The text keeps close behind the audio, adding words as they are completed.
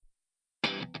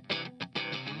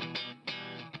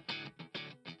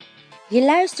Je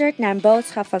luistert naar een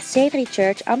boodschap van C3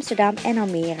 Church Amsterdam en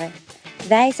Almere.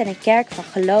 Wij zijn een kerk van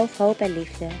geloof, hoop en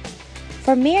liefde.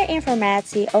 Voor meer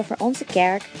informatie over onze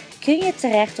kerk kun je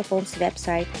terecht op onze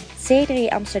website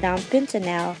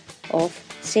c3amsterdam.nl of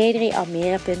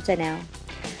c3almere.nl.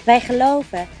 Wij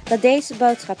geloven dat deze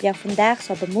boodschap jou vandaag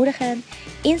zal bemoedigen,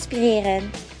 inspireren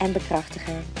en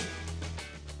bekrachtigen.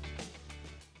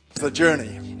 The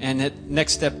journey. En het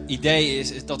next step idee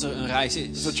is dat er een reis is.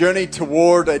 It's a journey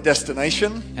toward a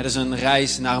destination. Het is een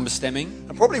reis naar een bestemming.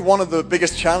 And probably one of the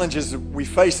biggest challenges that we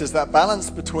face is that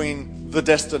balance between the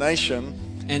destination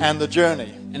and the journey.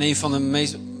 En een van de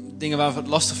meest dingen waar we het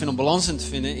lastig vinden om balans in te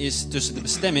vinden is tussen de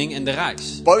bestemming en de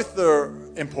reis. Both are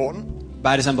important.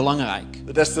 Beide zijn belangrijk.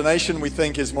 The destination we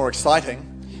think is more exciting.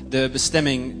 De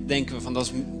bestemming denken we van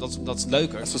dat is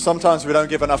leuker. So sometimes we don't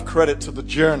give enough credit to the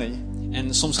journey.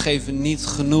 En soms geven we niet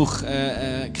genoeg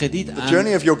krediet aan The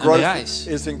journey of your de reis.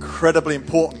 growth is incredibly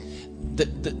important.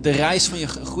 De reis van je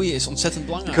groeien is ontzettend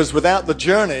belangrijk. Because without the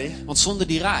journey, Want zonder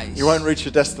die reis you won't reach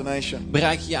your destination.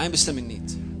 bereik je je eindbestemming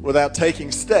niet. Without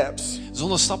taking steps,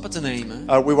 Zonder stappen te nemen,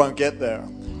 we won't get there.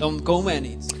 dan komen we er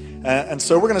niet. And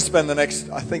so we're going to spend the next,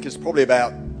 I think it's probably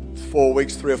about 3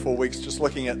 or 4 weeks, just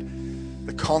looking at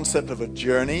the concept of a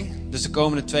journey. Dus de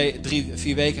komende 2, 3,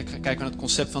 4 weken kijken we naar het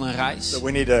concept van een reis. That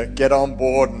we need to get on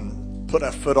board and put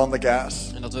our foot on the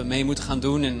gas. En dat we mee moeten gaan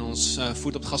doen en ons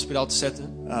voet op het gaspedaal te zetten.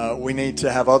 We need to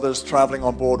have others traveling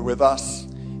on board with us.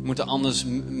 We moeten anders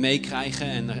meekrijgen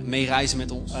en meereizen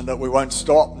met ons. And that we won't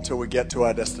stop until we get to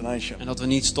our destination. En dat we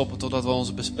niet stoppen totdat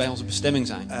we bij onze bestemming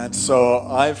zijn. And so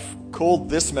I've called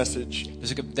this message, Dus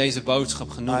ik heb deze boodschap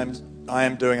genoemd. I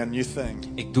am doing a new thing.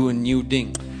 Ik doe een nieuw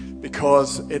ding.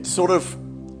 Because it sort of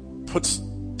puts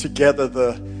together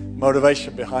the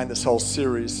motivation behind this whole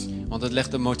series. Want het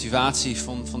legt de motivatie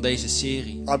van deze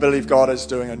serie. I believe God is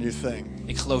doing a new thing.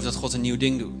 Ik geloof dat God een nieuw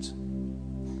ding doet.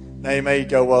 Now you may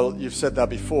go, well, you've said that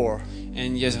before.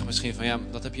 En jij zegt misschien van ja,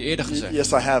 dat heb je eerder gezegd.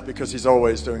 Yes, I have, because he's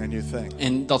always doing a new thing.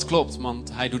 En dat klopt,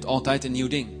 want hij doet altijd een nieuw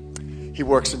ding. He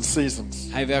works in seasons.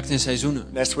 Hij werkt in seizoenen.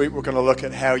 Next week we're going to look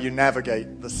at how you navigate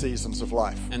the seasons of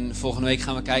life. En volgende week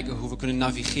gaan we kijken hoe we kunnen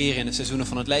navigeren in de seizoenen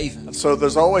van het leven. And so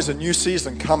there's always a new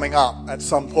season coming up at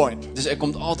some point. Dus er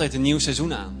komt altijd een nieuw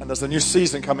seizoen aan. And there's a new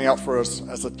season coming up for us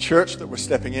as a church that we're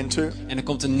stepping into. En er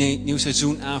komt een nieuw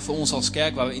seizoen aan voor ons als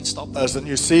kerk waar we instappen. There's a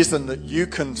new season that you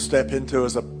can step into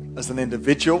as an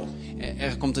individual.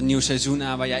 Er komt een nieuw seizoen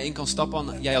aan waar jij in kan stappen,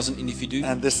 jij als een individu.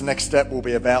 And this next step will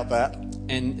be about that.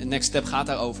 En de next step gaat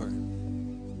daarover.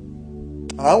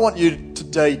 And I want you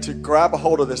today to grab a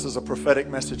hold of this as a prophetic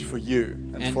message for you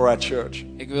and for our church.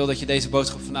 Ik wil dat je deze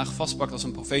boodschap vandaag vastpakt als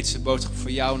een profetische boodschap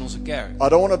voor jou en onze kerk. I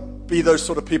don't want to be those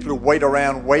sort of people who wait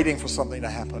around waiting for something to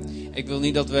happen. Ik wil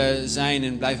niet dat we zijn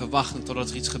en blijven wachten totdat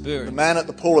er iets gebeurt. The man at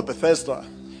the pool of Bethesda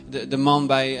De man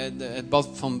bij het bad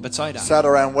van Bethsaida. sat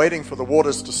around waiting for the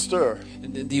waters to stir.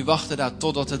 Die wachtte daar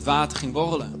totdat het water ging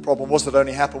borrelen. The problem was it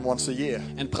only happened once a year.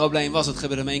 En het probleem was, het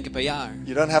gebeurde maar 1 keer per jaar.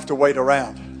 You don't have to wait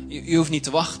around. Je hoeft niet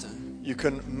te wachten. You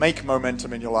can make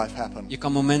momentum in your life happen. Je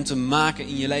kan momentum maken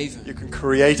in je leven. You can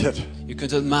create it Je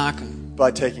kunt het maken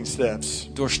by taking steps.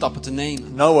 door stappen te nemen.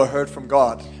 Noah heard from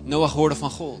God. Noach hoorde van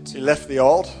God. He left the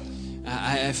old,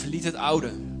 Hij verliet het oude.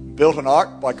 built an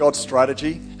ark by God's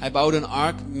strategy, Hij bouwde een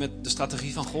ark met de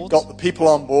strategie van God. got the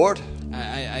people on board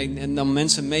Hij nam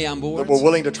mensen mee aan that were boord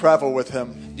willing to travel with him,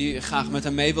 die graag met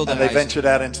hem mee wilden and they reizen.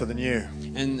 ventured out into the new.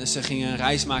 En ze gingen een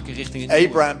reis maken richting het nieuwe.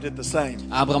 Abraham did the same.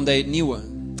 Abraham deed het nieuwe.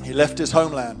 He left his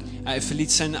homeland, Hij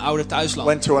verliet zijn oude thuisland.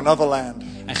 went to another land.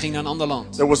 Hij ging naar een ander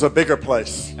land. There was a bigger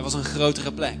place, Er was een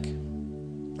grotere plek.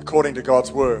 according to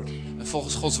God's word.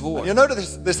 Volgens Gods And woord. you know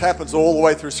that this happens all the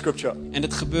way through Scripture. En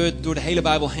het gebeurt door de hele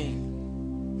Bijbel heen.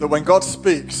 That when God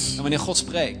speaks, En wanneer God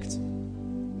spreekt,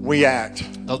 we act.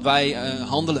 dat wij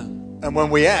handelen. And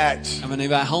when we act, En wanneer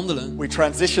wij handelen, we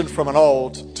transition from an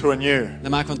old to a new.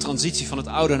 dan maken we een transitie van het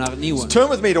oude naar het nieuwe. Turn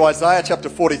with me to Isaiah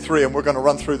chapter 43 and we're going to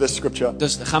run through this scripture.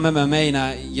 Dus ga met me mee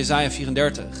naar Jesaja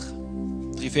 34.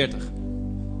 340.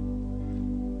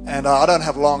 And I don't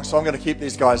have long, so I'm going to keep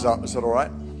these guys up. Is that all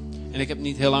right? En ik heb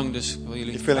niet heel lang, dus ik wil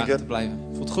jullie You feeling vragen good? te blijven.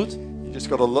 Voelt het goed? You just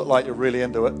got to look like you're really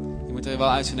into it. Je moet er wel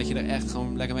uitzien dat je er echt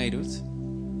gewoon lekker mee doet.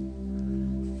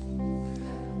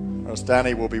 Or else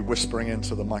Danny will be whispering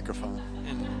into the microphone.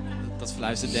 En dat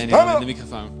fluistert Daniel in de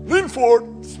microfoon. Lean forward.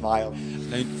 Smile.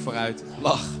 Leun vooruit.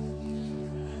 Lach.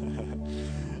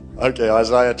 Okay,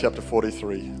 Isaiah chapter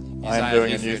 43. I am Isaiah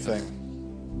doing a new 43. thing.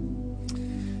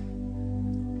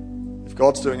 If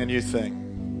God's doing a new thing,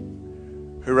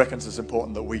 who reckons it's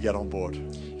important that we get on board?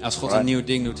 Als God Right. een nieuw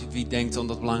ding doet, wie denkt dan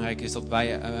dat het belangrijk is dat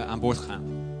wij aan boord gaan?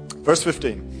 Verse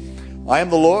 15. I am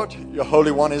the Lord, your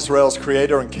Holy One, Israel's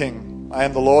creator and king. I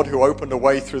am the Lord who opened a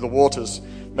way through the waters,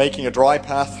 making a dry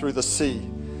path through the sea.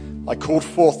 I called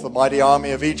forth the mighty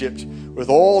army of Egypt. With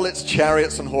all its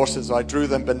chariots and horses, I drew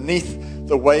them beneath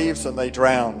the waves and they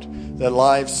drowned. Their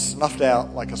lives snuffed out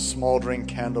like a smoldering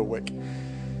candle wick.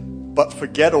 But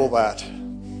forget all that.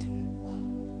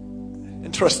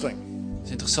 Interesting. Dat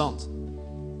is interessant.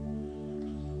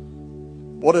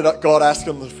 What did God ask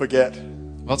them to forget?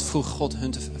 Wat vroeg God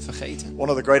hun te vergeten?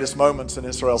 One of the greatest moments in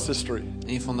Israel's history.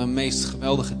 Een van de meest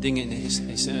geweldige dingen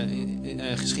in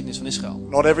de geschiedenis van Israël.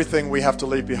 Not everything we have to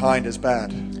leave behind is bad.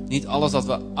 Niet alles dat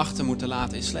we achter moeten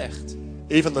laten is slecht.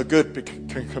 Even the good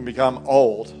can become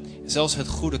old Zelfs het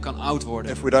goede kan oud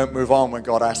worden. if we don't move on when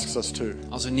God asks us to.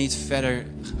 Als we niet verder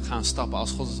gaan stappen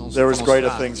als God het ons There van is ons greater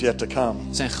vraagt. things yet to come.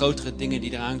 Er zijn grotere dingen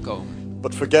die eraan komen.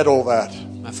 But forget all that.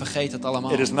 Maar vergeet het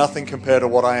allemaal. It is nothing compared to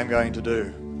what I am going to do.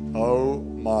 Oh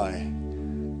my.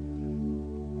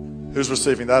 Who's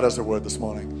receiving that as a word this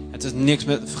morning? Het is niks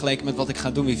vergeleken met wat ik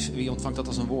ga doen. Wie ontvangt dat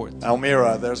als een woord?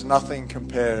 Almira, there's nothing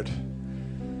compared.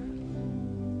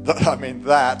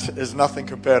 That is nothing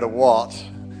compared to what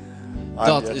I'm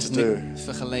Dat yet is to do. niet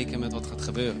vergeleken met wat gaat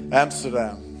gebeuren.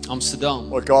 Amsterdam, Amsterdam.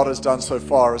 what God has done so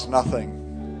far is nothing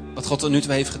Wat God tot nu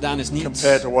toe heeft gedaan is niets.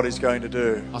 compared to what He's going to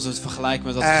do. Als we het vergelijken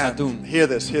met wat hij gaat And doen. hear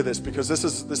this, because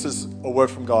this is a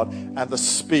word from God, and the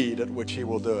speed at which He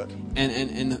will do it.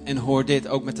 En hoor dit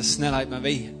ook met de snelheid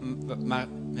waarmee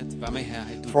hij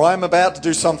het doet. For I am about to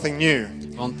do something new.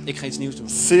 Want ik ga iets nieuws doen.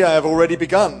 See, I have already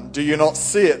begun. Do you not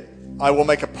see it? I will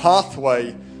make a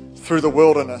pathway through the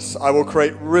wilderness. I will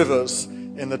create rivers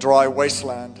in the dry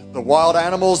wasteland. The wild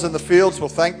animals in the fields will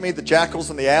thank me, the jackals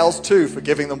and the owls too, for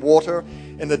giving them water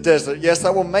in the desert. Yes, I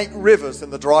will make rivers in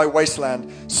the dry wasteland,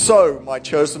 so my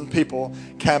chosen people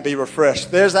can be refreshed.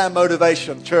 There's our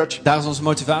motivation, church. Daar is onze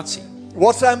motivatie.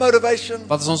 What's our motivation?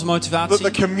 Wat is onze That motivatie?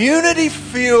 the community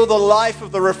feel the life of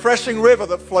the refreshing river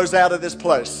that flows out of this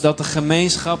place. Dat de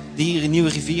gemeenschap die nieuwe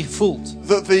rivier voelt.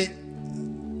 That the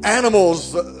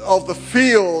animals of the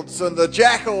fields and the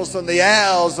jackals and the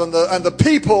owls and the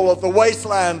people of the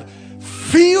wasteland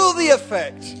feel the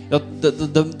effect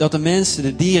Dat de mensen,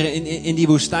 de dieren in die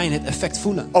woestijn het effect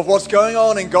voelen. of what's going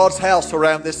on in God's house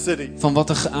around this city. Van wat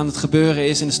er aan het gebeuren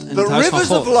is in het The huis van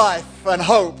rivers of God. life and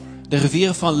hope De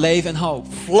rivieren van leven en hoop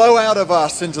flow out of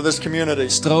us into this community.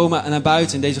 stromen naar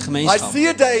buiten in deze I gemeenschap. see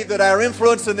a day that our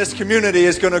influence in this community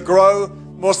is going to grow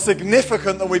more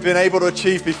significant than we've been able to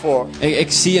achieve before.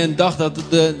 Ik zie een dag dat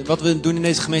wat we doen in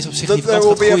deze gemeenschap That there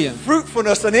significant will gaat be a groeien.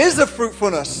 fruitfulness and is a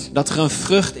fruitfulness. Dat er een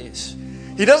vrucht is.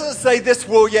 He doesn't say this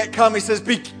will yet come. He says,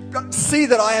 see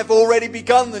that I have already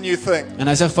begun the new thing. En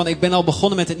hij zegt van, ik ben al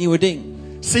begonnen met het nieuwe ding.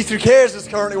 C3 Cares is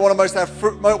currently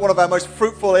one of our most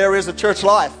fruitful areas of church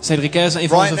life. Cedric Kerr is een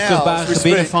van Right onze now, vruchtbare as we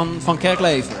gebieden speak. van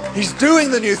kerkleven. He's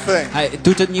doing the new thing. Hij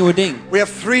doet het nieuwe ding. We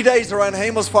have 3 days around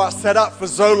Hemelsvaart set up for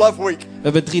Zo Love Week. We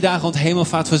hebben 3 dagen rond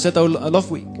Hemelvaart voor ZO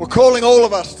Love Week. We're calling all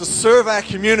of us to serve our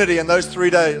community in those 3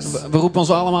 days. We roepen ons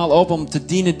allemaal op om te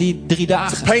dienen die 3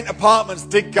 dagen. Paint apartments,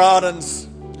 dig gardens,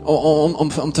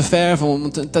 Om te verven,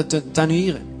 om te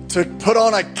tuinieren. to put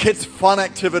on a kids fun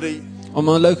activity, Om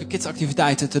een leuke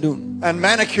kidsactiviteiten te doen. and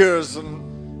manicures and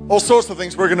all sorts of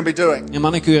things we're going to be doing. En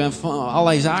manicure en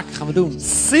allerlei zaken gaan we doen.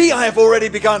 See, I have already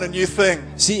begun a new thing.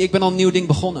 Zie, ik ben al een nieuw ding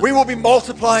begonnen. We will be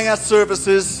multiplying our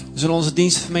services, We zullen onze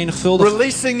diensten vermenigvuldigen.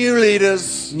 releasing new leaders.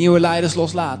 Nieuwe leiders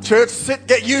loslaten. Church,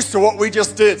 get used to what we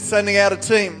just did, sending out a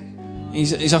team. En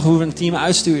je zag hoe we een team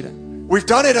uitstuurden. We've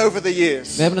done it over the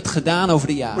years. We hebben het gedaan over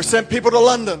de We jaren. sent people to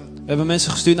London, We hebben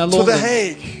mensen gestuurd naar to The Londen,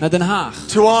 Hague, naar Den Haag,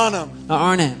 to Arnhem, naar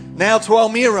Arnhem, now to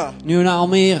Almira. nu naar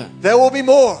Almere. There will be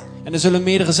more. En er zullen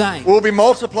meerdere zijn. We'll be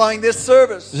multiplying this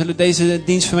service. We zullen deze dienst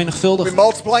We'll be vermenigvuldigen.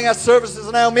 multiplying our services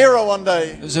in Almira one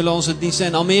day. We zullen onze diensten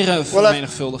in Almere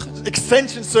vermenigvuldigen.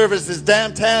 Extension services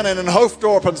downtown and in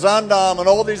Hoofddorp and Zaandam and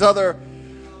all these other.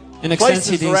 En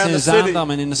extentiediensten around in the city. Zaandam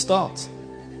en in de stad.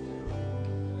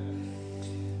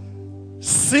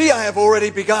 See, I have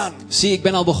already begun. Zie, ik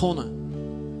ben al begonnen.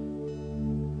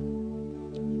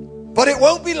 But it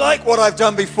won't be like what I've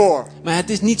done before. Maar het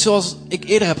is niet zoals ik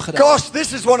eerder heb gedaan. Gosh,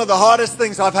 this is one of the hardest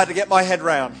things I've had to get my head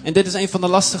round. En dit is een van de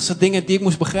lastigste dingen die ik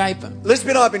moest begrijpen. Lisbeth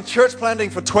and I have been church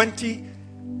planting for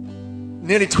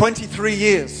nearly 23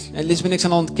 years. En Lisbeth en ik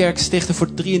zijn al een kerk stichten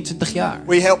voor 23 jaar.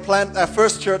 We helped plant our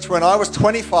first church when I was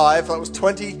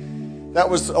 25. That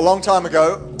was a long time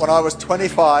ago, when I was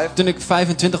 25. Toen ik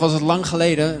 25 was, het lang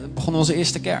geleden, begon onze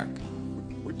eerste kerk.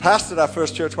 We pastored our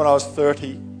first church when I was 30.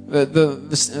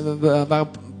 We waren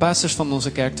pastors van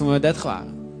onze kerk toen we 30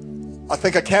 waren. I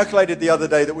think I calculated the other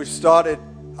day that we've started,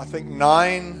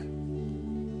 9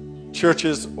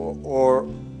 churches or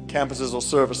campuses or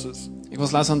services. Ik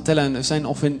was laatst aan het tellen en er zijn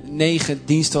ongeveer 9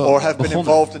 diensten or have been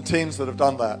begonnen. involved in teams that have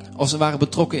done that. Of ze waren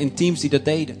betrokken in teams die dat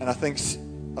deden. And I think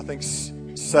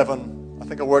 7, I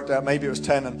think I worked out maybe it was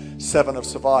 10 and 7 have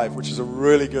survived, which is a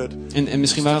really good En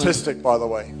misschien waren er statistic, by the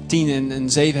way. 10 en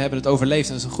 7 hebben het overleefd.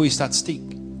 En dat is een goede statistiek.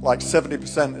 Like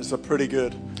 70% is a pretty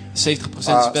good 70%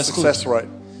 is best success goed. rate.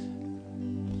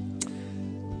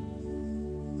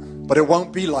 But it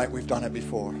won't be like we've done it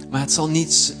before. Maar het zal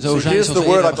niet zo So zijn here's zoals the we eerder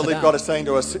word I hebben believe gedaan. God is saying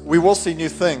to us. We will see new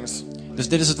things, Dus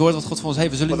dit is het woord wat God voor ons heeft.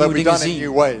 We zullen but they'll nieuwe be dingen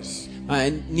done in zien. new ways. Maar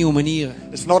in nieuwe manieren.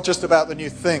 It's not just about the new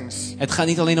things. Het gaat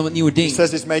niet alleen om het nieuwe He ding.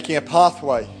 says he's making a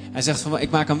pathway Hij zegt van ik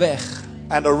maak een weg.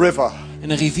 and a river En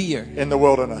een rivier. in the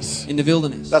wilderness. In de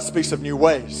wildernis. That speaks of new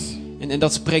ways. En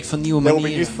dat spreekt van nieuwe There will be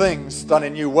new manieren. things done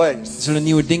in new ways. Er zullen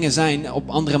nieuwe dingen zijn op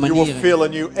andere You will manieren. feel a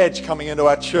new edge coming into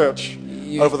our church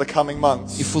over the coming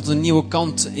months. Je voelt een nieuwe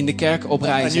kant in de kerk A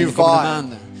oprijzen in new de komende vibe.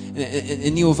 maanden.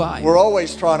 Een nieuwe vibe. We're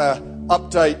always trying to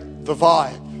update the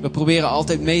vibe. We proberen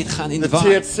altijd mee te gaan in The de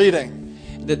tiered vibe. seating.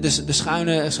 De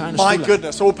schuine My stoelen.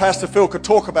 goodness, all Pastor Phil could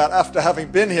talk about after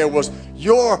having been here was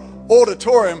your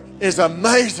auditorium is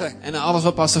amazing. En alles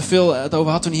wat Pastor Phil het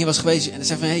over had toen hij hier was geweest. En hij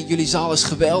zei van, hey, jullie zaal is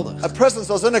geweldig. At present, I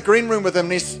was in a green room with him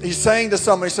and he's saying to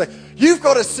somebody, you've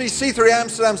got to see C3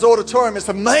 Amsterdam's auditorium, it's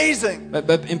amazing.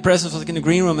 In Presence was ik in de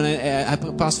green room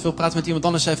en Pastor Phil praatte met iemand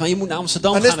anders en zei van, je moet naar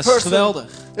Amsterdam And gaan, dat is geweldig.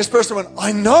 this person went,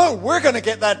 I know, we're going to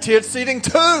get that tiered seating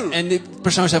too. En die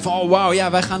persoon zei van, oh wauw,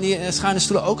 ja, wij gaan die schuine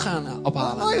stoelen ook gaan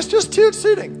ophalen. No, it's just tiered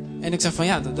seating. En ik zei van,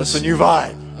 ja, dat It's a is new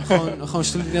vibe. gewoon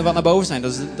stoelen die wat naar boven zijn.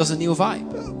 Dat is een nieuwe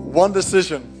vibe. One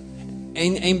decision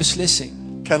Eén beslissing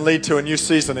can lead to a new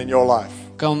season in your life.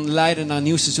 kan leiden naar een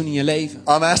nieuw seizoen in je leven.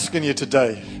 I'm asking you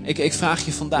today, Ik vraag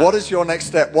je vandaag, what is your next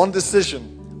step? One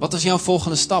decision wat is jouw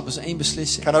volgende stap? Dat is één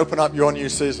beslissing. can open up your new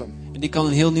season. En die kan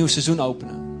een heel nieuw seizoen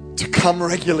openen. To come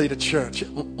regularly to church.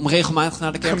 Om regelmatig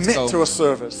naar de kerk te Commit to a komen.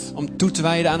 service. Om toe te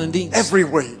wijden aan een dienst. Every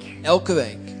week. Elke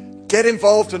week. Get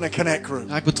involved in a connect group.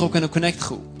 Raak betrokken in een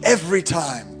connectgroep. Every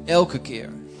time. Elke keer.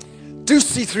 Do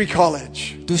C3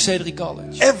 College. Doe C3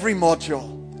 College. Every module.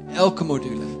 Elke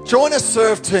module. Join a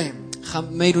serve team. Ga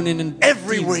meedoen in een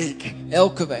Every team. week.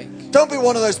 Elke week. Don't be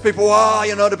one of those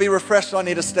people, to be refreshed, I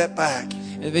need to step back.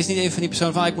 En wees niet een van die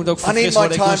personen van, ik moet ook I need verfrist my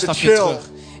worden, ik doe een time to stapje chill. terug.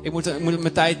 Ik moet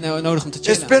mijn tijd nodig om te It's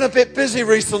chillen. been a bit busy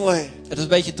recently. Het is een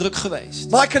beetje druk geweest.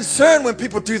 My concern when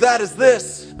people do that is this.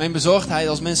 Mijn bezorgdheid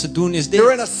als mensen het doen is You're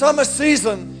dit. in a summer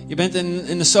season. Je bent in een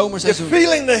You're zomerseizoen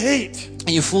feeling the heat.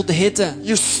 en je voelt de hitte.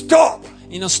 You stop.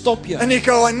 En dan stop je. And you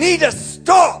go, I need to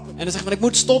stop. En dan zeg je van, ik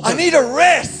moet I stoppen. need a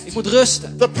rest. Ik moet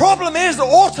rusten. The problem is the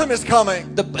autumn is coming.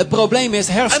 Het probleem is,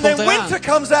 herfst And komt then eraan.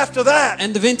 winter comes after that.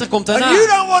 En de winter komt And daarna. you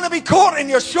don't want to be caught in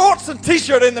your shorts and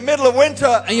t-shirt in the middle of winter.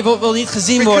 En je wil niet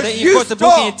gezien Because worden in je you korte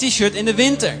broek en je stop. t-shirt in de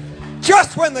winter.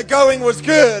 Just when the going was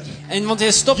good. En want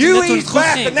je stopte You net toen het ease goed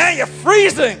back and ging. now you're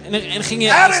freezing. En ging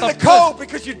je Out een in stap the terug. cold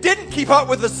because you didn't keep up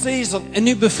with the season. En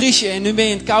nu bevries je en nu ben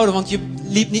je in het koude, want je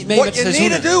liep niet mee met What de you need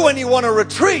to seizoenen. do when you want to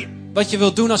retreat Wat je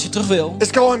wilt doen als je terug wil, is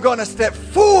go, I'm going to step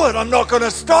forward. I'm not going to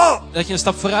stop. dat je een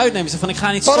stap vooruit neemt. Zeg van, ik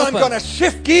ga niet But I'm stoppen, going to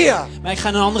shift gear. maar ik ga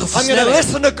in een andere I'm going to versnelling.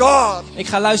 listen to God. Ik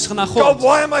ga luisteren naar God, God.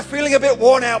 why am I feeling a bit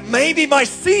worn out? Maybe my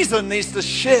season needs to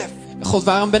shift. God,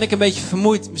 waarom ben ik een beetje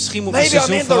vermoeid? Misschien moet mijn Maybe I'm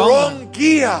seizoen in the veranderen. wrong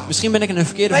gear. Misschien ben ik in een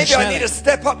verkeerde Maybe I need to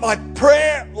versnelling. step up my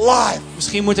prayer life.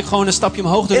 Misschien moet ik gewoon een stapje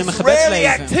omhoog doen in mijn It's rarely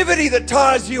gebedsleven. activity that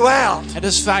tires you out. Het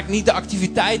is vaak niet de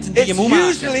activiteiten die je It's moet maken.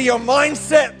 usually your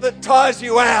mindset that tires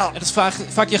you out. Het is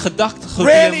vaak je gedachtegoed die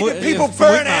je Rarely do vermoeid people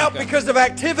burn out maken. because of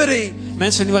activity.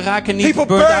 Mensen die raken niet People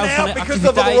burnt out burn van out de because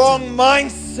of the activiteiten. wrong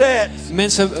mindset.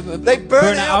 Mensen They burn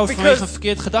burnen out out because- vanwege een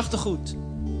verkeerd gedachtegoed.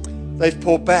 They've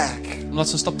pulled back. Omdat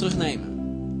ze een stap terugnemen.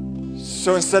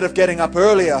 So instead of getting up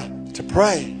earlier to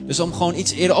pray, Dus om gewoon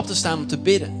iets eerder op te staan om te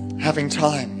bidden. having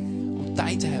time. Om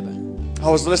tijd te hebben. I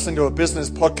was listening to a business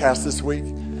podcast this week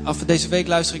Deze week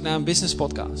luister ik naar een business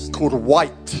podcast. called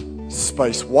White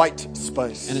Space. White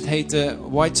Space. En het heet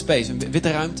White Space, een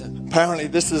witte ruimte. Apparently,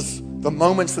 this is the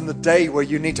moments in the day where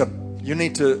you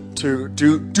need to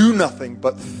do nothing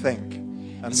but think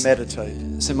and meditate.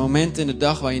 Het zijn momenten in de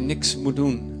dag waar je niks moet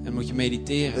doen. En moet je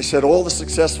mediteren. They said all the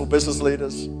successful business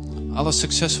leaders Alle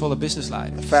succesvolle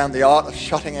businessleiders. found the art of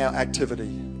shutting out activity,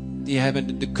 Die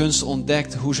hebben de kunst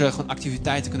ontdekt hoe ze gewoon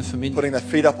activiteiten kunnen verminderen. putting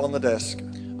their feet up on the desk,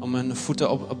 Om hun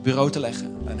voeten op het bureau te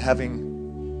leggen. and having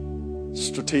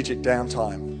strategic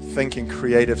downtime, thinking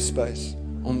creative space.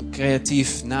 Om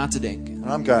creatief na te denken.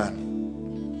 And I'm going,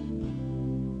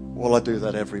 well, I do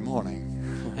that every morning.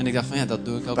 En ik dacht van ja, dat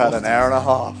doe ik ook About an ochtend. hour and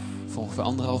a half Voor ongeveer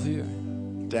 1,5 uur.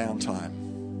 downtime,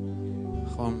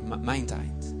 Gewoon mijn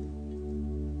tijd.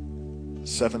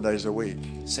 7 days a week.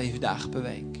 7 dagen per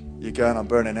week. You're going, I'm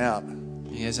burning out.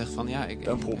 En jij zegt van ja,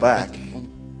 Don't pull back.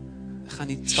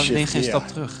 Neem geen stap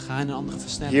terug. Ga in een andere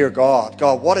versnelling. Hear God.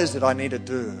 God, what is it I need to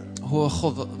do? Hoor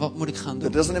God, wat moet ik gaan doen?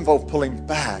 It doesn't involve pulling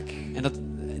back. En dat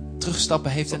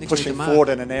terugstappen heeft er niks mee te Pushing forward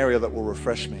maken. in an area that will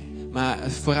refresh me. Maar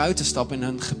vooruit te stappen in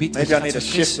een gebied dat Maybe je I gaat need to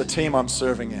shift the verfrissen. team I'm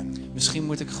serving in. Misschien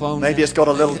moet ik gewoon Maybe it's got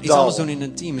a little iets anders dull. doen in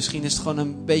een team. Misschien is het gewoon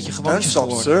een beetje Don't gewoontjes stop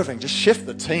geworden. serving. Just shift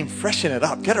the team. Freshen it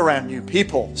up. Get around new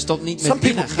people. Stop niet Some met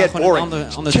people dienen. can Ga get gewoon in een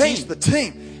boring. ander Change team. the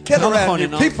team. Get Verander around gewoon in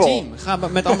new een ander people. team. Ga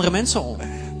met andere mensen om.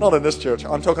 Not in this church.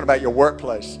 I'm talking about your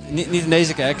workplace. Niet in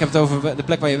deze kerk. Ik heb het over de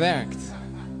plek waar je werkt.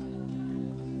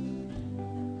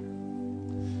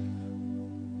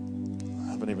 I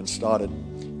haven't even started.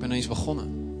 Ik ben nog eens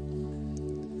begonnen.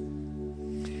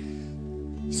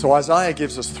 So Isaiah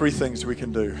gives us 3 things we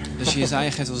can do. Dus Jesaja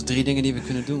geeft ons 3 dingen die we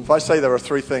kunnen doen. If I say there are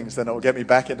 3 things, then it will get me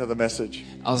back into the message.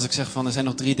 Als ik zeg van er zijn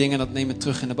nog 3 dingen, dat neem ik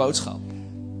terug in de boodschap.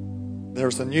 There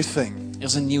is a new thing Er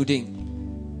is een nieuw ding.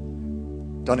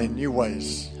 done in new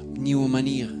ways. Op nieuwe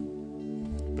manieren.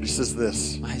 But he says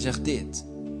this. Maar hij zegt dit.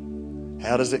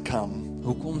 How does it come?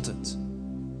 Hoe komt het?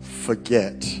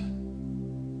 Forget.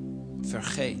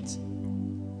 Vergeet.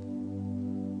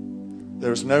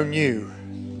 There is no new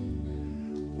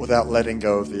without letting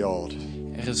go of the old.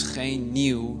 Er is geen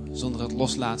nieuw zonder het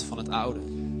loslaten van het oude.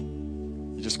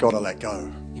 You just got to let go.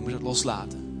 Je moet het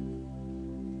loslaten.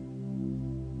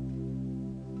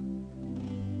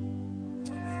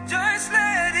 Just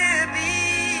let it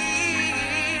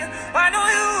be. Why don't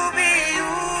you be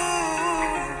you?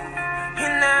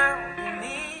 And now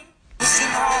me.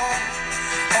 Missing home.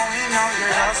 Only know you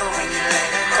love her when you let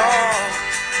her go.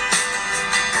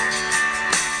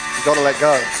 You got to let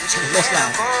go. Je moet het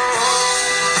loslaten.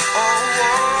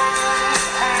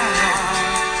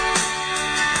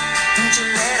 Don't you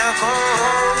let her go.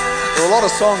 There are a lot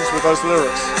of songs with those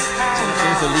lyrics. Er zijn nog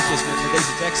heel veel liedjes met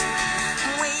deze tekst.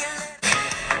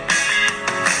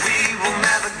 We will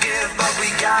never give, but we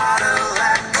gotta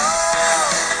let go.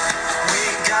 We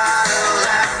gotta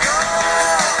let go.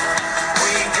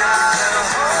 We gotta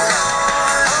hold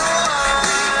on.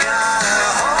 We gotta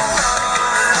hold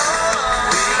on.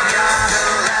 We gotta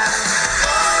let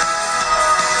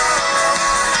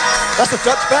That's a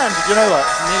Dutch band. Did you know that?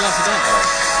 Een Nederlandse band.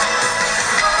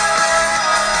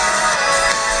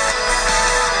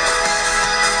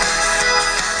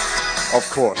 Of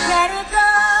course. Let it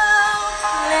go.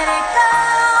 Let it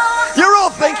go. You're all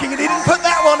thinking he didn't put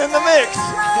that one in the mix.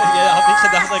 Je had niet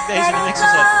gedacht dat ik deze in de mix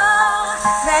zou zetten.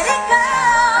 Let it go.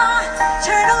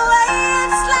 Turn away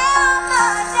and slam the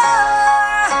door.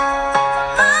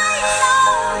 I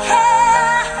don't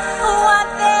care what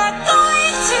they're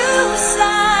going to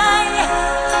say.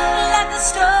 Let the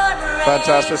storm rage.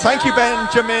 Fantastic. Thank you,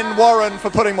 Benjamin Warren, for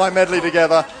putting my medley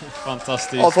together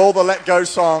Fantastisch. of all the let go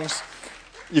songs.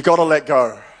 You got to let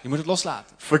go. Je moet het loslaten.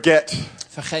 Forget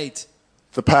Vergeet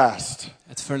the past.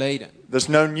 het verleden. There's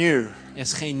no new Er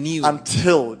is geen nieuw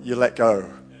until you let go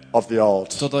of the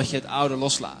old. totdat je het oude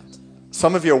loslaat.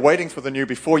 Some of you are waiting for the new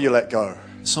before you let go.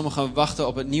 Sommigen wachten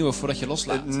op het nieuwe voordat je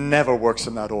loslaat. It never works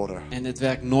in that order. En het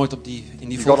werkt nooit in die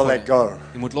You got to volgorde. let go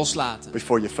Je moet loslaten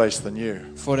before you face the new.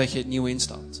 voordat je het nieuwe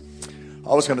instapt.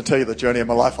 I was going to tell you the journey of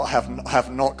my life. I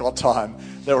have not got time.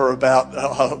 There were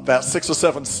about 6 or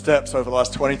 7 steps over the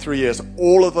last 23 years.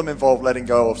 All of them involved letting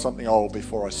go of something old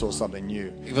before I saw something new.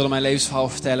 Ik wilde mijn levensverhaal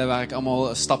vertellen waar ik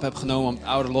allemaal stappen heb genomen om het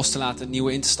oude los te laten, het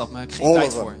nieuwe in te stappen. Maar ik heb geen All tijd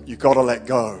of voor. them. You got to let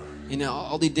go In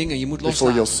al die dingen, je moet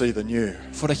before you'll loslaten see the new.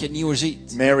 voordat je het nieuwe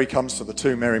ziet. Mary comes to the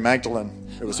tomb. Mary Magdalene.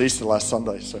 It was Easter last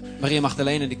Sunday. So, Maria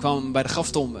Magdalene die kwam bij de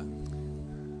graftombe.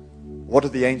 what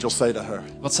did the angel say to her?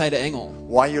 Wat zei de engel?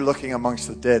 Why are you looking amongst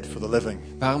the dead for the living?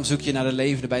 Waarom zoek je naar de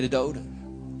levenden bij de doden?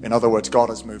 In other words, God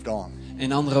has moved on,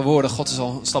 In andere woorden, God is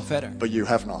al een stap verder. but you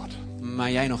have not.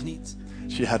 Maar jij nog niet.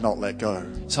 She had not let go.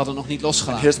 Ze hadden nog niet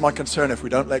losgelaten. Here's my concern: if we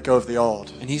don't let go of the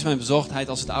old, En hier is mijn bezorgdheid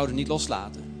als we het oude niet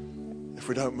loslaten. if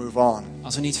we don't move on,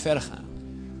 Als we niet verder gaan.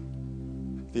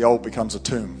 the old becomes a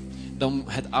tomb, Dan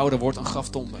het oude wordt een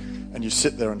graftombe. and you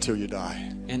sit there until you die.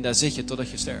 En daar zit je totdat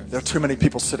je sterft. There are too many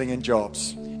people sitting in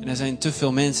jobs, En er zijn te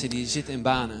veel mensen die zitten in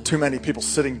banen. too many people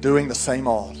sitting doing the same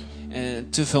old, En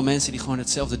te veel mensen die gewoon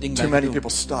hetzelfde ding too blijven many doen.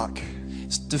 people stuck,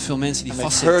 Te veel mensen die and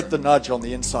they've vastzitten. heard the nudge on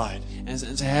the inside.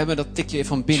 En ze hebben dat tikje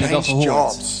van binnen wel Change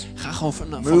gehoord. jobs. Ga gewoon van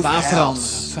Move baan house.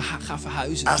 veranderen. Ga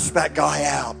verhuizen. Ask that guy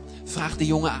out. Vraag de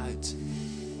jongen uit.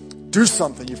 Do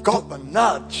something. You've got the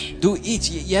nudge, Doe iets.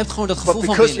 Je hebt gewoon dat but gevoel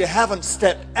van because you binnen. haven't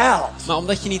stepped out, Maar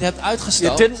omdat je niet hebt you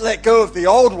uitgestapt. didn't let go of the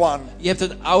old one. Je hebt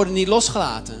het oude niet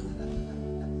losgelaten.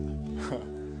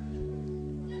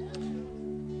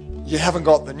 You haven't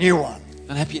got the new one.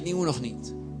 Dan heb je het nieuwe nog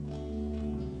niet.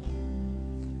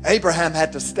 Abraham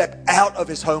had to step out of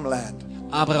his homeland.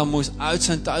 Abraham moest uit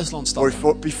zijn thuisland stappen.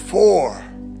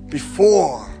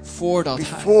 Voordat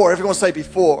everyone say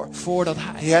before. Voordat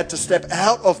hij. He had to step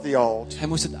out of the old. Hij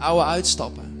moest het oude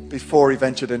uitstappen. Before he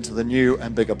ventured into the new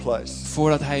and bigger place.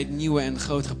 Voordat hij het nieuwe en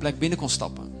grotere plek binnen kon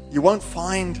stappen. You won't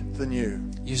find the new.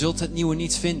 Je zult het nieuwe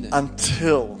niet vinden.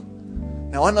 Until.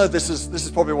 Now I know this is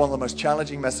probably one of the most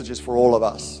challenging messages for all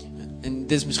of us. En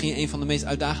dit is misschien een van de meest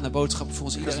uitdagende boodschappen voor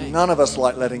ons iedereen. None of us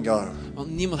like letting go. Want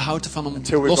niemand houdt ervan om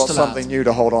until we've los got te something laten. new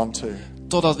to hold on to.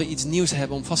 Totdat we iets nieuws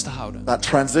hebben om vast te houden. That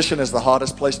transition is the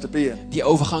hardest place to be in. Die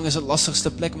overgang is het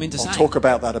lastigste plek om in te I'll zijn. talk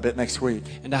about that a bit next week.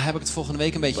 En daar heb ik het volgende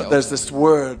week een beetje But over. there's this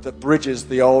word that bridges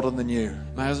the old and the new.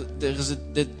 Maar er is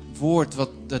dit woord wat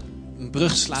een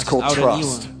brug slaat It's tussen oude called en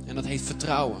nieuwe. trust. En dat heet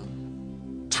vertrouwen.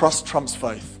 Trust trumps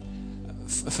faith.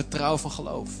 Vertrouwen van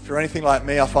geloof. If you're anything like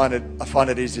me, I find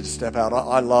it easy to step out.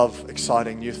 I love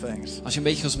exciting new things. Als je een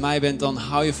beetje als mij bent, dan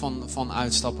hou je van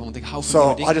uitstappen. Want ik hou van So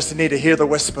nieuwe I dingen. just need to hear the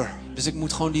whisper. Dus ik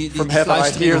moet gewoon die From heaven, I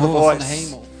fluistering hear the horen van de voice.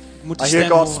 hemel. Ik moet de I hear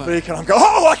stem God horen. speak and I'm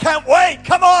going, oh, I can't wait.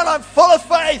 Come on, I'm full of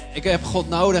faith. Ik heb God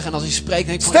nodig en als hij spreekt,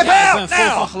 denk ik van Step ja, ik out ben vol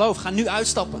now. van geloof. Ga nu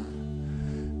uitstappen.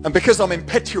 And because I'm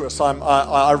impetuous,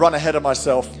 I run ahead of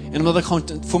myself. En omdat ik gewoon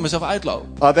voor mezelf uitloop,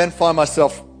 I then find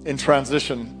myself in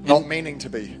transition, not meaning to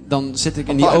be. dan zit ik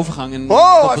in die overgang en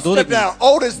Oh, dat I bedoel ik stepped niet.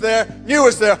 out. Old is there, new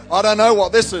is there. I don't know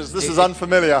what this is. This is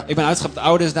unfamiliar. Ik ben uitgestapt, het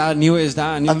oude is daar, het nieuwe is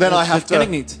daar. En And then dat ken ik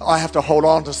niet. I have to hold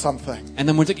on to something. En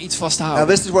dan moet ik iets Now vasthouden.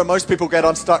 this is where most people get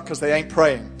unstuck because they ain't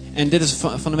praying. En dit is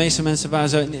van de meeste mensen waar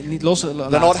ze niet los laten.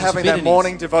 They're not Ze having bidden their niet.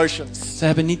 morning devotions. Ze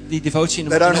hebben niet die devotie in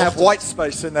de They don't have ochtend. white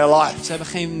space in their life. Ze hebben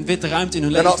geen witte ruimte in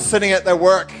hun They're not leven. sitting at their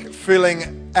work feeling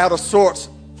out of sorts,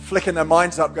 flicking their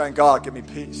minds up going, God, give me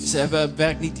peace. Ze hebben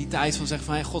werk niet die tijd van zeggen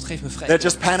van hey, God geef me vrede. They're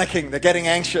just panicking. They're getting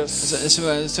anxious.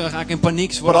 Ze raken in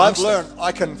paniek. Ze But worden I've angstig.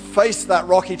 learned I can face that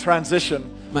rocky transition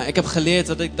Maar ik heb geleerd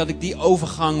dat ik die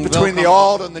overgang wel between the kan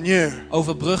old and the new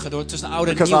overbruggen door tussen de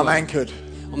oude en because de I'm nieuwe. anchored.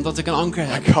 Omdat ik een anker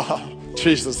heb. My God,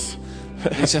 Jesus.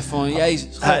 En ik zeg van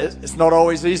Jezus, God, It's not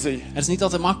always easy, het is niet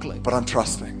altijd makkelijk. but I'm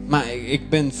trusting. Maar ik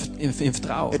ben in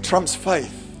vertrouwen. It trumps faith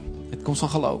Het komt van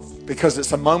geloof. because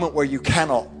it's a moment where you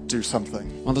cannot do something.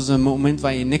 Want het is een moment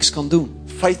waar je niks kan doen.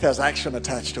 Faith has action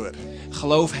attached to it.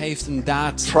 Geloof heeft een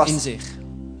daad Trust. in zich.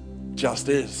 Just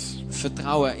is.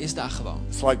 Vertrouwen is daar gewoon.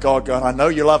 It's like God going, I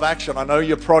know you love action. I know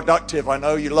you're productive. I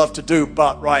know you love to do.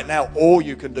 But right now, all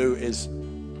you can do is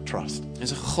trust. En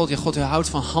zeggen, God, u houdt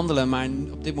van handelen, maar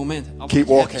op dit moment alles Keep wat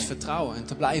je hebt walking. is vertrouwen en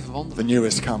te blijven The wandelen. new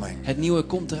is coming. Het nieuwe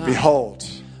komt eraan. Behold,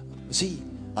 Zie,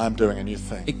 I'm doing a new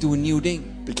thing. ik doe een nieuw ding.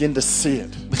 Begin to see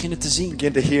it. Begin het te zien.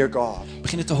 Begin to hear God.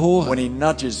 Begin het te When horen. He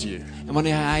nudges you, En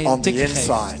wanneer hij on een the tikje geeft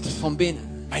inside. van binnen,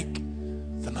 make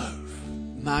the move.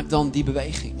 maak dan die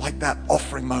beweging. Like that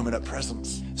offering moment at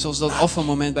Presence. Zoals dat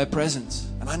offermoment bij Presence.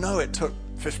 And I know it took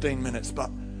 15 minutes, but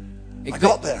Ik I weet,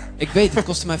 got there. ik weet, het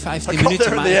kostte mij 15 I got minuten,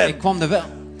 there in maar the end. ik kwam er wel.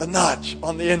 The nudge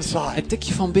on the inside. Het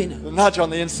tikje van binnen. The nudge on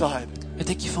the inside. Het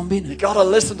tikje van binnen. You gotta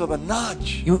listen to the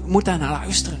nudge. Je moet daar naar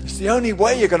luisteren. It's the only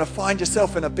way you're going to find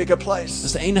yourself in a bigger Dat place.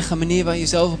 is de enige manier waar je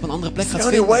jezelf op een andere plek It's gaat the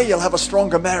only vinden. way you'll have a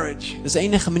stronger marriage. Dat is de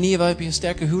enige manier waarop je een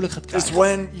sterker huwelijk gaat Is krijgen.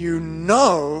 when you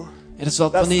know En dat is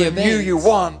dat that's wanneer je the new you weet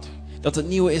want. dat het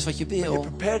nieuwe is wat je You're wil.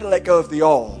 prepared to let go of the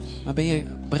old. Maar ben je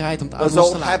bereid om het oude Those los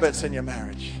te old laten? habits in your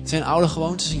marriage. Het zijn oude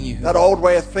gewoontes in je huwelijk. That old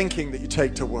way of thinking that you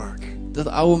take to work. Dat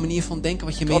oude manier van denken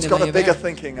wat je God's meeneemt got naar a je bigger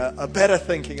werk. thinking, a better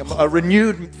thinking, a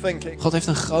renewed thinking. God heeft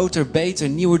een groter, beter,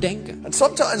 nieuwer denken. And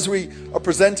sometimes we are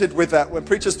presented with that when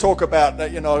preachers talk about that,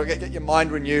 get your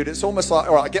mind renewed. It's almost like,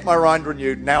 all right, I get my mind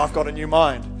renewed. Now I've got a new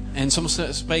mind. En soms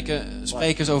spreken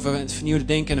sprekers over het vernieuwde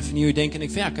denken en een vernieuwde denken. En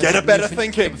ik vind, ja, ik Get a heb better ik heb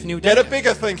thinking. een vernieuwd Get a denken.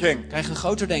 bigger thinking. Krijg een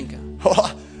groter denken.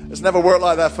 It's never worked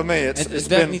like that for me. Het It's werkt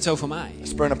been niet zo voor mij.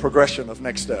 it's been a progression of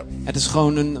next step. Het is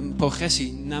gewoon een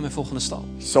progressie naar mijn volgende stap.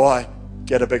 So I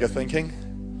get a bigger thinking,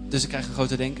 Dus ik krijg een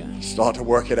groter denken. start to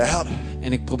work it out,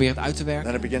 En ik probeer het uit te werken.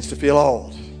 then it begins to feel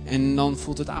old. En dan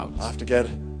voelt het oud. I have to get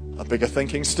a bigger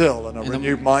thinking still and a dan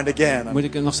renewed mind again. Moet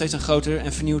And ik nog steeds een groter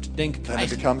en vernieuwd denken then it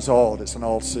krijgen. becomes old. It's an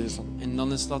old season. En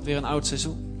dan is dat weer een oud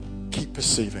seizoen. Keep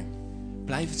perceiving.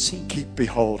 Blijf het zien. Keep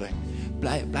beholding.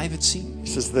 Blijf het zien. He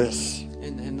says this.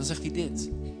 En dan zegt hij dit.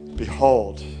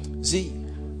 Behold. Zie.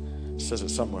 It says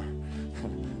it somewhere.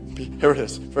 Here it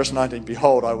is. Verse 19.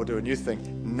 Behold, I will do a new thing.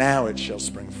 Now it shall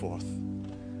spring forth.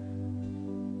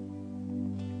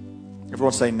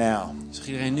 Everyone say now. Zeg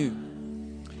iedereen nu.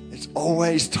 It's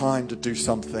always time to do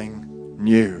something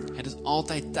new. Het is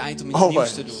altijd tijd om iets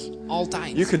nieuws te Always. doen.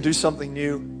 Altijd. You can do something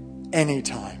new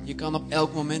anytime. Je kan op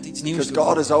elk moment iets nieuws Because doen.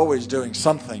 God is always doing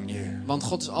something new. Want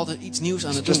God is altijd iets nieuws aan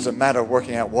It's het just a doen. matter of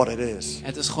working out what it is.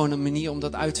 Het is gewoon een manier om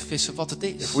dat uit te vissen wat het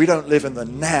is. If we don't live in the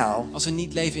now, Als we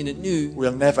niet leven in het nu,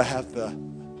 we'll never have the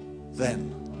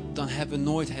then. dan hebben we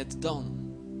nooit het dan.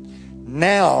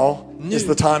 Now Nu. is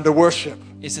the time to worship.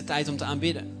 Is het tijd om te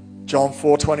aanbidden. John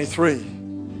 4:23.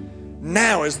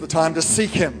 Now is the time to seek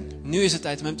him. Nu is het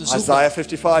tijd om hem te zoeken. Isaiah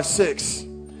 55:6.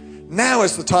 Now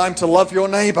is the time to love your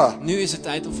neighbor. Nu is het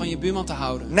tijd om van je buurman te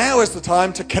houden. Now is the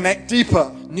time to connect deeper.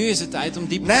 Nu is het tijd om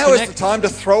dieper te Now is the connecten. time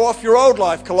to throw off your old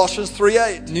life, Colossians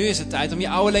 3:8. Nu is het tijd om je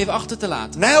oude leven achter te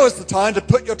laten. Now is the time to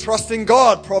put your trust in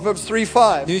God, Proverbs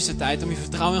 3:5. Nu is het tijd om je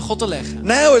vertrouwen in God te leggen.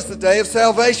 Now is the day of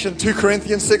salvation, 2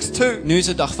 Corinthians 6:2. Nu is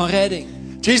de dag van redding.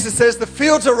 Jesus says the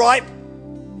fields are ripe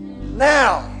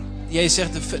now. Jezus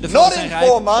zegt de Not velden zijn in rijp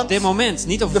 4 months. op dit moment.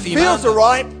 Niet over The 4 fields maanden.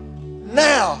 are ripe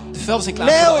now. De velden zijn klaar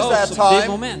Now voor de is oogst that op dit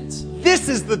time. moment. This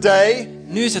is the day.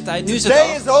 Nu is het tijd. Nu is de Today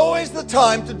dag. is always the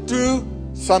time to do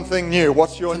something new.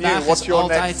 What's your new? Vandaag What's is your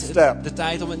next altijd step? de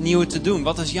tijd om het nieuwe te doen.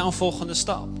 Wat is jouw volgende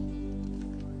stap?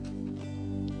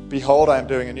 Behold, I am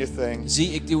doing a new thing. Zie,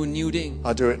 ik doe een nieuw ding.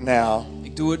 I do it now.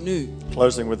 Ik doe het nu.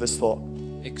 Closing with this thought.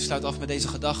 Ik sluit af met deze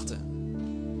gedachte.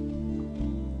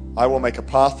 I will make a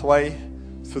pathway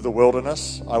through the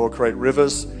wilderness. I will create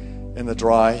rivers in the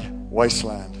dry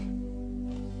wasteland.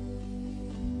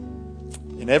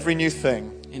 In every new thing,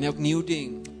 In elk nieuw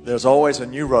ding, there's always a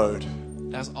new road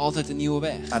daar is altijd een nieuwe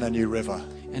weg. and a new river.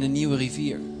 En een nieuwe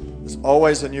rivier. There's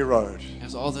always a new road. Er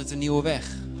is altijd een nieuwe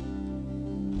weg.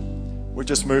 We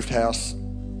just moved house,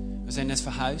 We zijn net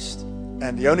verhuisd.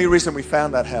 and the only reason we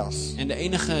found that house En de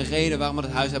enige reden waarom we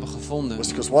het huis hebben gevonden... was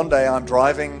because one day I'm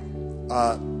driving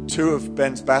 2 of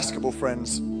Ben's basketball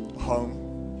friends home,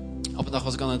 Op een dag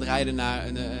was ik aan het rijden naar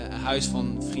een huis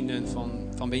van vrienden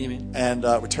van Benjamin. and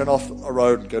we turn off a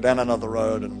road and go down another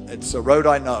road, and it's a road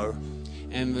I know,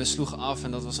 En we sloegen af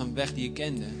en dat was een weg die ik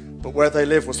kende. but where they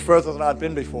live was further than I'd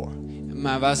been before.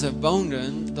 Maar waar ze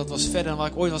woonden, dat was verder dan waar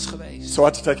ik ooit was geweest. So I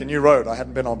had to take a new road I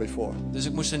hadn't been on before. Dus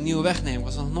ik moest een nieuwe weg nemen. Ik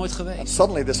was er nog nooit And geweest.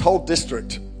 suddenly this whole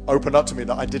district opened up to me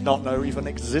that I did not know even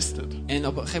existed. En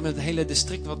op een gegeven moment het hele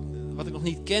district wat ik nog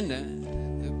niet kende,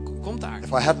 komt daar. If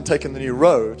I hadn't taken the new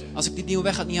road, Als ik die nieuwe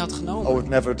weg niet had I genomen, would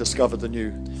never have discovered the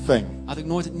new thing. had ik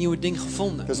nooit het nieuwe ding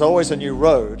gevonden. There's always a new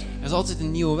road Er is altijd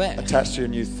een nieuwe weg. attached to a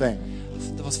new thing.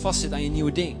 Dat wat vastzit aan je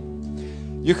nieuwe ding.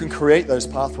 You can create those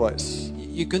pathways.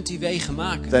 Je kunt die wegen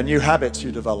maken. They're new habits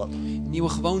you develop, Nieuwe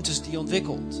gewoontes die je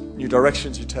ontwikkelt. new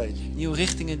directions you take. Nieuwe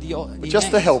richtingen die je But just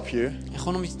to neemt. help you, En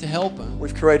gewoon om je te helpen.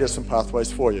 we've created some pathways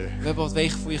for you We hebben wat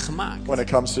wegen voor je gemaakt. when it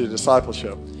comes to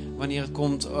discipleship. Wanneer het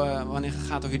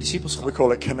gaat over je discipelschap. We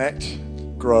call it connect,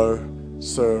 grow,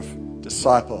 serve,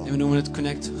 disciple. En we noemen het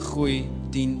connect, groei,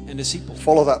 dien en discipel.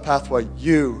 Follow that pathway,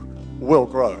 you will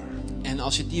grow. En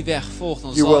als je die weg volgt,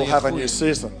 dan You zal will je have a new groeien.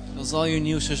 season. Dan zal je een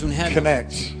nieuw seizoen hebben.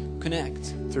 Connect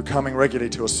Connect. through coming regularly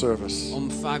to a service,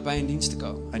 Om vaak bij een dienst te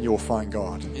komen. and you will find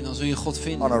God En dan zul je God on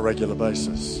vinden. a regular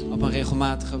basis. Op een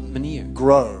regelmatige manier.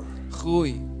 Grow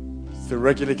Groei. through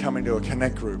regularly coming to a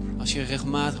connect group Als je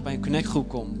regelmatig bij een connectgroep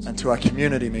komt. and to our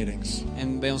community meetings,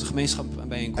 En bij onze gemeenschap and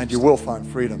bijeenkomst. you will find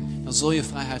freedom. Dan zul je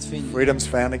vrijheid vinden. Freedom's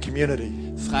found in community.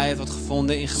 Vrijheid wordt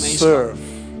gevonden in gemeenschap. Serve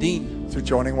Dien. through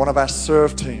joining one of our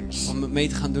serve teams, Om mee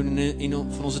te gaan doen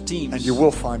van onze teams. and you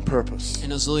will find purpose. En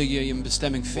dan zul je je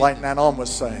bestemming vinden. Like Nanon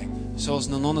was saying, Zoals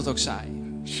Nanon het ook zei.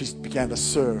 she began to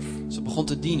serve, Ze begon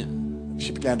te dienen.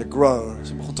 she began to grow,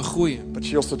 Ze begon te groeien. but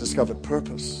she also discovered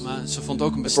purpose. Maar ze vond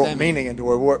ook een It brought bestemming. meaning into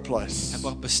her workplace. Het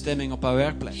bracht bestemming op haar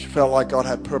werkplek. She felt like God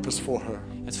had purpose for her.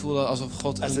 Het voelde alsof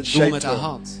God As een it doel shaped met haar her.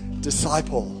 had.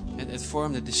 Disciple Het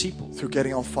vormde discipel. through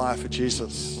getting on fire for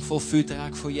Jesus Om vol vuur te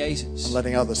raken voor Jezus. and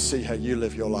letting others see how you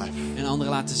live your life. En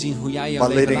anderen laten zien hoe jij jouw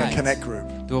By leven leading a leidt. connect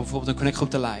group, Door bijvoorbeeld een connectgroep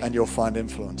te leiden. and you'll find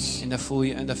influence.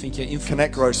 En daar vind je invloed.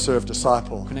 Connect, grow, serve,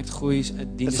 disciple. Connect, groei,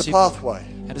 dien, It's a discipel. pathway.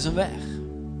 Het is een weg.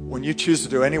 When you choose to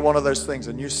do any one of those things,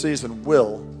 a new season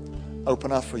will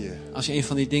open up for you. Als je een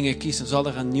van die dingen kiest, dan zal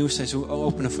er een nieuw seizoen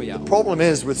openen voor jou. The problem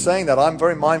is with saying that, I'm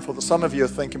very mindful that some of you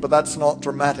are thinking, but that's not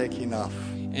dramatic enough.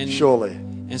 En- Surely.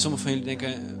 En sommigen van jullie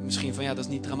denken misschien van ja, dat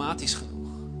is niet dramatisch genoeg.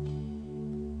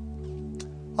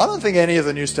 I don't think any of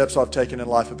the new steps I've taken in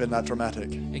life have been that dramatic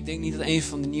Ik denk niet dat een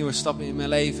van de nieuwe stappen in mijn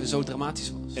leven zo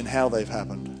dramatisch was. in how they've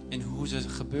happened. En hoe ze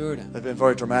gebeurden. They've been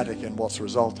very dramatic in what's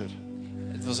resulted.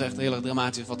 Het was echt heel erg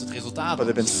dramatisch wat het resultaat But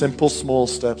they've been was. simple, small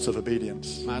steps of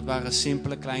obedience. Maar het waren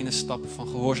simpele kleine stappen van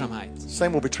gehoorzaamheid.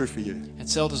 Same will be true for you.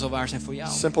 Hetzelfde zal waar zijn voor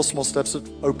jou. Simple, small steps of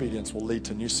obedience will lead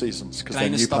to new seasons because they're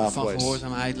Kleine new stappen van pathways.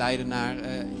 gehoorzaamheid leiden naar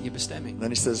je bestemming. And then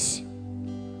he says,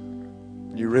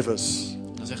 new rivers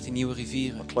Dan zegt hij nieuwe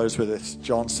rivieren. I'll close with this.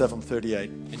 John 7:38.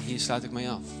 En hier sluit ik mee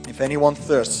af. If anyone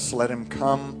thirsts, let him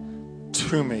come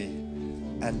to me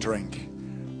and drink.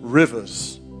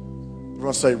 Rivers.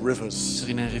 Everyone say rivers. Zeg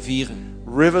in rivieren.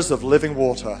 Rivers of living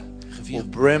water will Rivieren.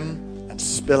 brim and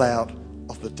spill out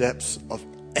of the depths of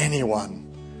anyone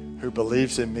who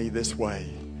believes in me this way.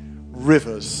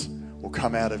 Rivers will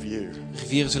come out of you.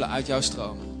 Rivieren zullen uit jou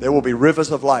stromen. There will be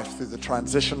rivers of life through the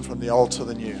transition from the old to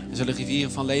the new. Er zullen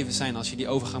rivieren van leven zijn als je die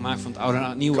overgang maakt van het oude naar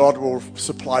het nieuwe. God will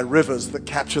supply rivers that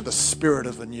capture the spirit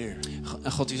of the new.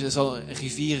 En God zal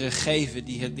rivieren geven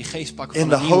die geest pakken In van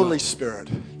the het nieuwe. Holy Spirit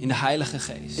In de Heilige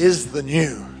Geest. is the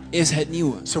new. Is het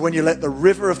nieuwe. So when you let the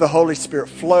river of the Holy Spirit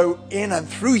flow in and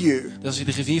through you, Dus als je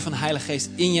de rivier van de Heilige Geest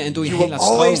in je en door je you heen will laat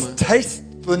always stromen, taste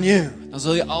the new. dan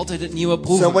zul je altijd het nieuwe So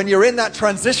proeven. when you're in that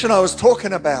transition I was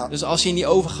talking about, Dus als je in die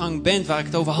overgang bent waar ik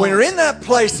het over when you're had, in that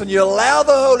place and you allow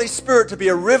the Holy Spirit to be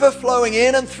a river flowing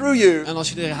in and through you, en als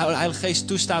je de Heilige Geest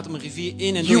toestaat om een rivier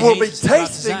in en door you je will heen be te laten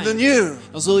tasting the zijn, new.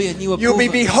 dan zul je het nieuwe You'll be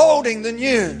proeven. beholding the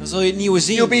new. Dan zul je het nieuwe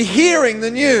You'll be zien. hearing the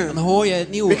new. Dan hoor je het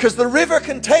nieuwe. Because the river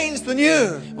contains the new.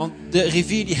 Want de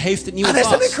rivier die heeft het nieuwe And it's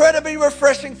an vast. incredibly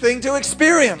refreshing thing to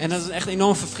experience. En dat is echt een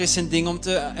enorm verfrissend ding om te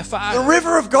The ervaren.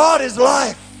 river of God is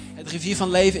life. Het rivier van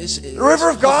leven is The river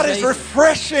of God is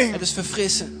refreshing. Het is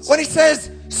verfrissend. When he says,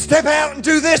 step out and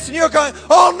do this, and you're going,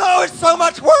 oh no, it's so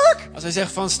much work. Als hij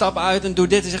zegt van stap uit en doe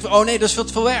dit, en zegt van, oh nee, dat is veel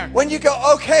te veel werk. When you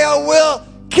go, okay, I will.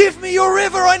 Give me your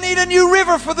river. I need a new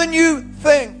river for the new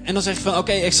thing. En dan zeg je van,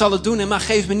 oké, ik zal het doen, maar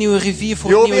geef me een nieuwe rivier voor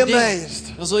You'll een nieuwe be ding. amazed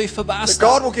Dan zul je verbaasd that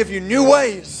God staan. will give you new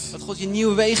ways Dat God je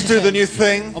nieuwe wegen to do the geeft new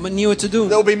thing. om het nieuwe te doen.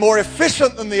 They'll be more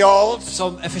efficient than the old. Het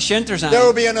zal efficiënter zijn.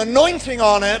 There will be an anointing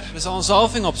on it Er zal een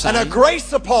zalving op and zijn. a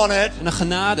grace upon it En een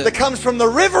genade. that comes from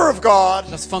the river of God.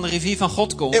 Dat van de rivier van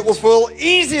God komt. It will feel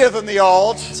easier than the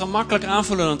old Het zal makkelijker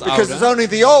aanvoelen dan het because it's oude. only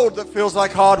the old that feels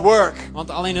like hard work. Want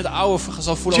alleen het oude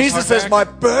zal voelen als Jesus hard says, werk.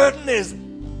 my burden is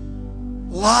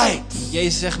light.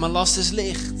 Jezus zegt, mijn last is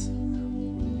licht.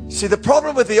 See, the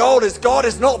problem with the old is God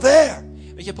is not there.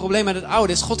 Weet je, het probleem met het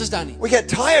oude is, God is daar niet. We get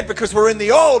tired because we're in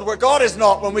the old where God is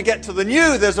not. When we get to the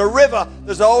new, there's a river.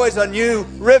 There's always a new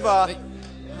river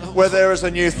where there is a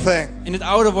new thing. In het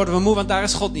oude worden we moe, want daar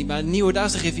is God niet. Maar het nieuwe, daar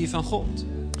is de rivier van God.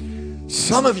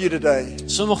 Some of you today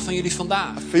Sommigen van jullie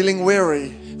vandaag feeling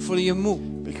weary voelen je moe.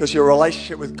 because your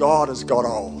relationship with God has got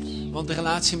old. Want de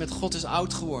relatie met God is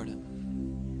oud geworden.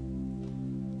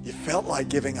 You felt like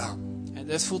giving up. En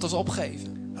het voelt als opgeven.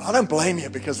 And I don't blame you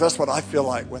because that's what I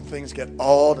feel like when things get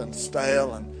old and stale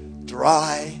and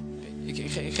dry.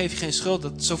 Ik geef je geen schuld.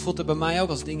 Zo voelt het bij mij ook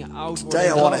als dingen oud worden. Today I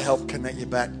en want to droog. help connect you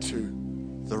back to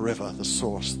the river, the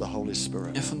source, the Holy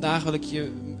Spirit. En vandaag wil ik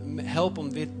je helpen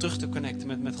om weer terug te connecten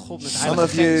met God, met de Some Heilige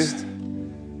of you, Geest.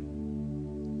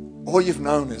 all you've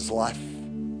known is life,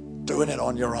 doing it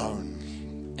on your own.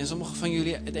 En sommigen van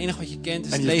jullie, het enige wat je kent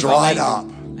is And het you've leven dried alleen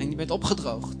doen. En je bent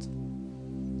opgedroogd.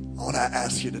 I want to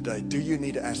ask you today, do you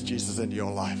need to ask Jesus into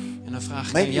your life? En dan vraag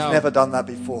ik Maybe aan you've jou, never done that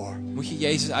before. moet je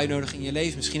Jezus uitnodigen in je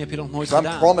leven? Misschien heb je dat nog nooit 'Cause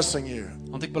I'm gedaan. promising you,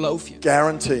 Want ik beloof je,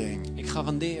 guaranteeing, ik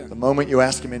garandeer, the moment you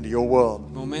ask him into your world,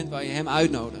 het moment waar je hem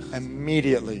uitnodigt,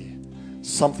 immediately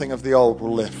something of the old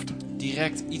will lift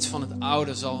direct iets van het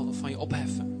oude zal van je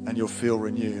opheffen. and you'll feel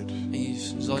renewed. En je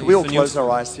zal Can je we all vernieuwd close our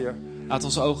voelen. eyes here Laat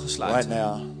onze ogen right sluiten.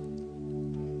 now?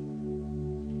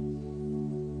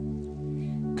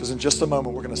 Because in just a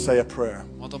moment we're going to say a prayer.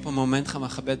 Want op een moment gaan we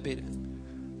een gebed bidden.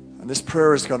 And this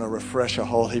prayer is going to refresh a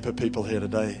whole heap of people here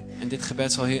today. En dit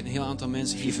gebed zal een heel aantal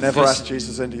mensen If hier you've never asked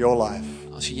verfrissen. Jesus into your life,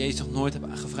 Als je Jezus nog nooit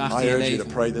hebt gevraagd I in je urge you to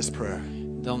leven, pray this prayer.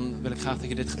 dan wil ik graag dat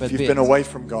je dit If gebed you've been bidt. away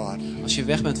from God Als je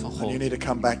weg bent van and God you need to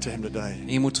come back to him today,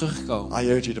 en je moet terugkomen, I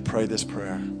urge you to pray this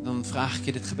prayer. dan vraag ik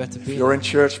je dit gebed te If you're bidden. in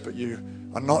church but you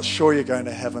are not sure you're going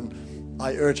to heaven,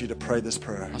 I urge you to pray this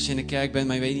prayer. Als je in de kerk bent,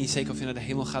 maar je weet niet zeker of je naar de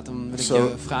hemel gaat, dan wil ik So,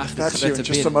 je if vragen dit that's you, gebed in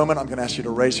te just a bidden. moment I'm going to ask you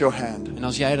to raise your hand. En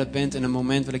als jij dat bent, in een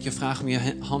moment wil ik je vragen om je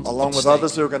hand op Along te with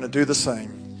others steken. who are going to do the same.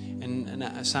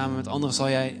 En samen met anderen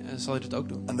zal je dit ook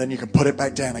doen. And then you can put it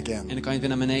back down again. En dan kan je het weer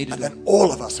naar beneden And doen. then all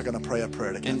of us are going to pray a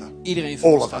prayer En together. iedereen van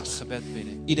All ons of gaat het us. gebed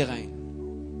bidden. Iedereen.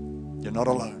 You're not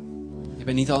alone. Je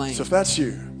bent niet alleen. So if that's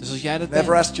you, Dus als jij dat never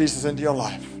bent, asked Jesus into your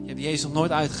life, je hebt Jezus nog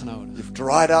nooit uitgenodigd. you've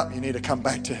dried up, you need to come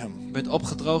back to him. Je bent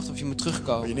opgedroogd of je moet But you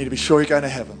terugkomen. need to be sure you're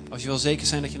going to heaven. Als je wil zeker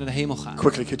zijn dat je naar de hemel gaat.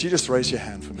 Quickly, could you just raise your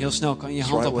hand for me? Heel snel kan je je It's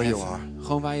hand right where you opheffen.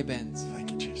 Gewoon waar je bent. Thank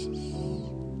you, Jesus.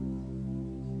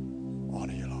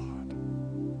 Honor you, Lord.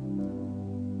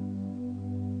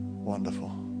 Wonderful.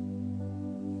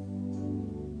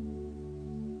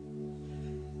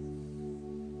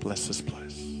 Bless this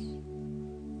place.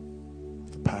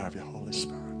 The power of your Holy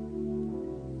Spirit.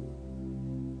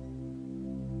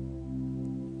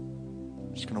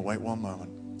 I'm just going to wait one moment.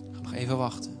 Nog even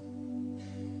wachten.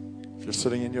 If you're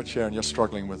sitting in your chair and you're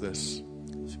struggling with this,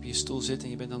 Als je op je stoel zit en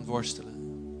je bent aan het worstelen,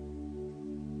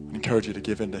 I encourage you to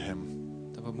give in to Him.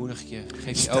 dan bemoedig ik je. Geef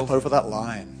je Step over that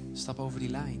line. Stap over die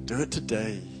lijn. Do it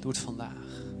today. Doe het vandaag.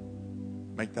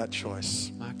 Make that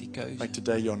choice. Maak die keuze. Make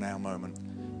today your now moment.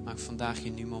 Maak vandaag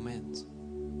je nu moment.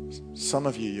 Some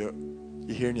of you, you're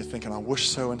here and you're thinking, I wish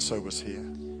so and so was here.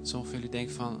 Sommigen van jullie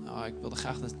denken van, ik wilde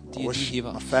graag dat I die en die wish hier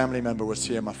my was. family member was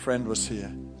here, my friend was here.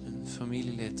 Een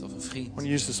familielid of een vriend. I want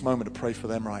to use this moment to pray for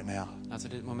them right now. Laten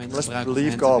we dit moment Let's gebruiken om voor believe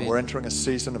hen te God. We're bidden. entering a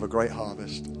season of a great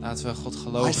harvest. Laten we God I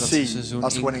geloven dat we see een seizoen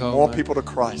us winning more inkomen people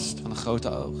to Christ van een grote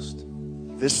oogst.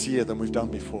 this year than we've done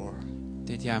before.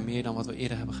 Dit jaar meer dan wat we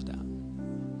eerder hebben gedaan.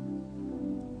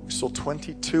 We saw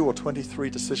 22 or 23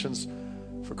 decisions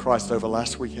for Christ over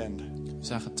last weekend We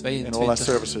zagen in all our 22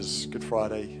 services. Good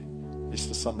Friday,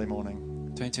 Easter Sunday morning.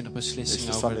 beslissingen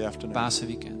Easter Sunday over het afternoon.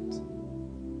 Pasenweekend.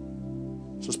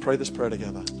 So let's pray this prayer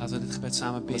together. Laten we dit gebed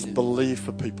samen Let's bidden. believe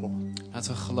for people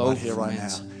Laten we right geloven here, voor right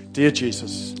mensen. now. Dear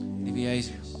Jesus, Lieve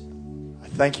Jezus,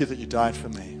 I thank you that you died for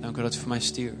me. dank u dat u voor mij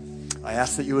stierf. I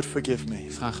ask that you would forgive me.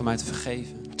 Ik vraag u mij te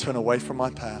vergeven. I turn away from my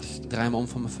past Ik draai me om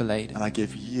van mijn verleden. and I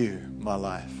give you my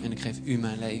life. En ik geef u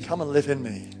mijn leven. Come and live in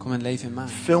me. Kom en leef in mij.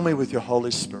 Fill me with your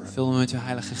Holy Spirit. Vul me met uw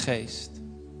Heilige Geest.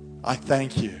 I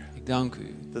thank you Ik dank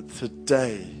u that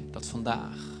today dat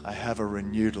vandaag I have a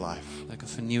renewed life. dat ik een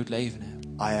vernieuwd leven heb.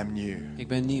 I am new Ik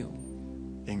ben nieuw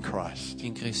in Christ.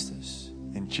 in Christus.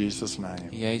 In Jesus' In name,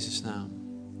 Jezus' naam.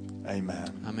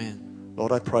 amen. Amen.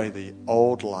 Lord, I pray the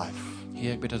old life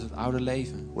Heer, ik bid dat het oude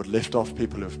leven would lift off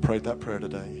people who have prayed that prayer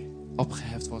today.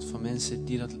 opgeheft wordt van mensen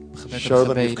die dat gebed Show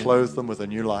hebben them you've gebeden. clothed them with a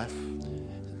new life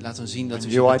Laat ons zien dat a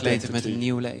u new ze bekleed hebt met identity. een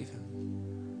nieuw leven.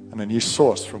 and a new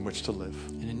source from which to live.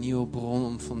 En een nieuwe bron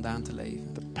om vandaan te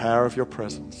leven. The power of your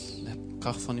presence. De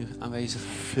kracht van uw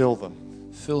aanwezigheid. Fill them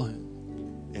Vul hun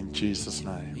in Jesus'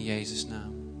 name. in Jezus' naam.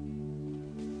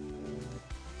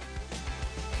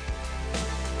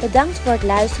 Bedankt voor het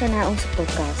luisteren naar onze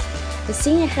podcast. We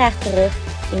zien je graag terug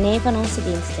in een van onze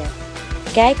diensten.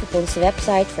 Kijk op onze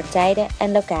website voor tijden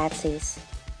en locaties.